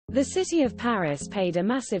The city of Paris paid a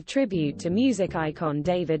massive tribute to music icon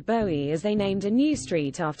David Bowie as they named a new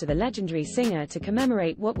street after the legendary singer to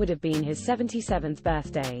commemorate what would have been his 77th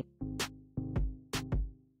birthday.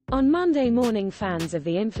 On Monday morning, fans of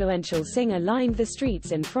the influential singer lined the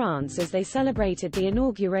streets in France as they celebrated the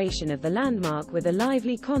inauguration of the landmark with a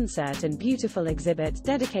lively concert and beautiful exhibit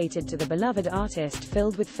dedicated to the beloved artist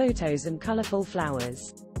filled with photos and colorful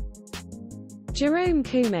flowers. Jerome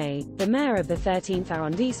Coumet, the mayor of the 13th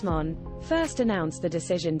arrondissement, first announced the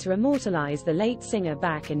decision to immortalize the late singer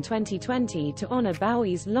back in 2020 to honor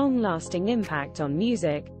Bowie's long-lasting impact on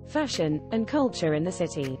music, fashion, and culture in the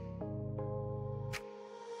city.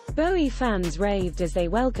 Bowie fans raved as they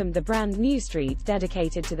welcomed the brand new street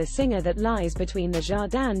dedicated to the singer that lies between the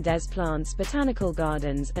Jardin des Plantes Botanical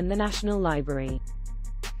Gardens and the National Library.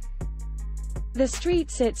 The street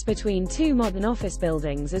sits between two modern office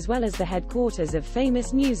buildings as well as the headquarters of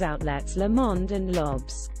famous news outlets Le Monde and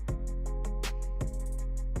L'Obs.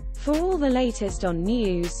 For all the latest on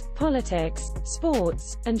news, politics,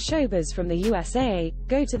 sports, and showbiz from the USA,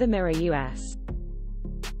 go to the Mirror US.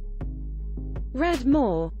 Read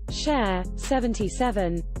more. Cher,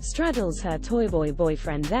 77, straddles her toyboy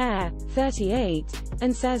boyfriend there, 38,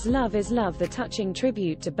 and says Love is Love. The touching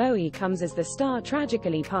tribute to Bowie comes as the star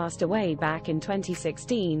tragically passed away back in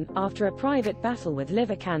 2016, after a private battle with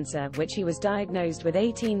liver cancer which he was diagnosed with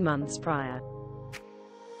 18 months prior.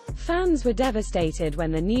 Fans were devastated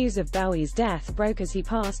when the news of Bowie's death broke as he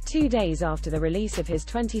passed 2 days after the release of his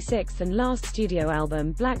 26th and last studio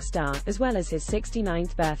album Black Star, as well as his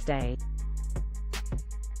 69th birthday.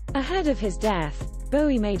 Ahead of his death,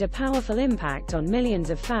 Bowie made a powerful impact on millions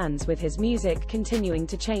of fans, with his music continuing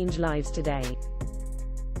to change lives today.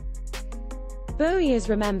 Bowie is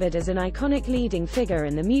remembered as an iconic leading figure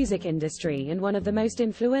in the music industry and one of the most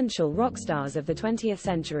influential rock stars of the 20th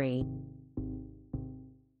century.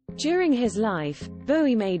 During his life,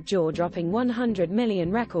 Bowie made jaw-dropping 100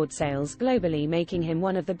 million record sales globally, making him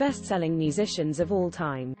one of the best-selling musicians of all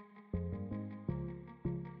time.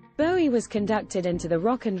 Bowie was conducted into the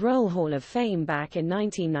Rock and Roll Hall of Fame back in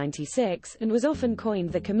 1996, and was often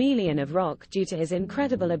coined the chameleon of rock due to his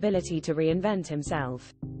incredible ability to reinvent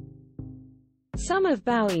himself. Some of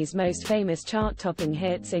Bowie's most famous chart-topping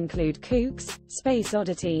hits include Kooks, Space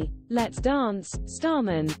Oddity, Let's Dance,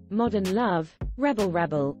 Starman, Modern Love, Rebel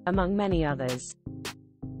Rebel, among many others.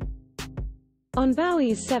 On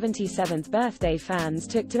Bowie's 77th birthday, fans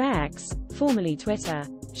took to X, formerly Twitter,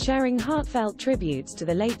 sharing heartfelt tributes to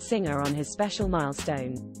the late singer on his special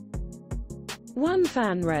milestone. One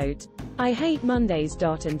fan wrote, "I hate Mondays.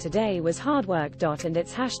 And today was hard work. And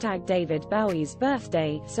it's #David Bowie's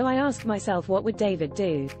birthday, so I asked myself what would David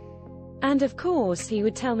do? And of course he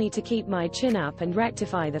would tell me to keep my chin up and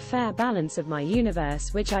rectify the fair balance of my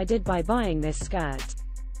universe, which I did by buying this skirt.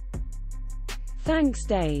 Thanks,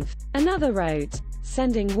 Dave." Another wrote,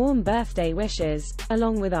 "Sending warm birthday wishes,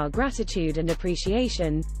 along with our gratitude and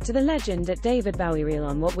appreciation, to the legend at David Bowie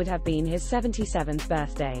on what would have been his 77th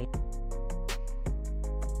birthday."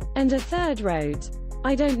 And a third wrote,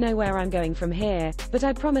 "I don't know where I'm going from here, but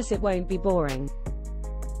I promise it won't be boring.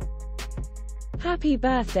 Happy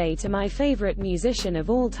birthday to my favorite musician of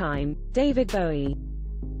all time, David Bowie.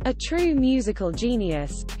 A true musical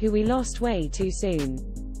genius, who we lost way too soon.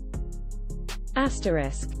 ****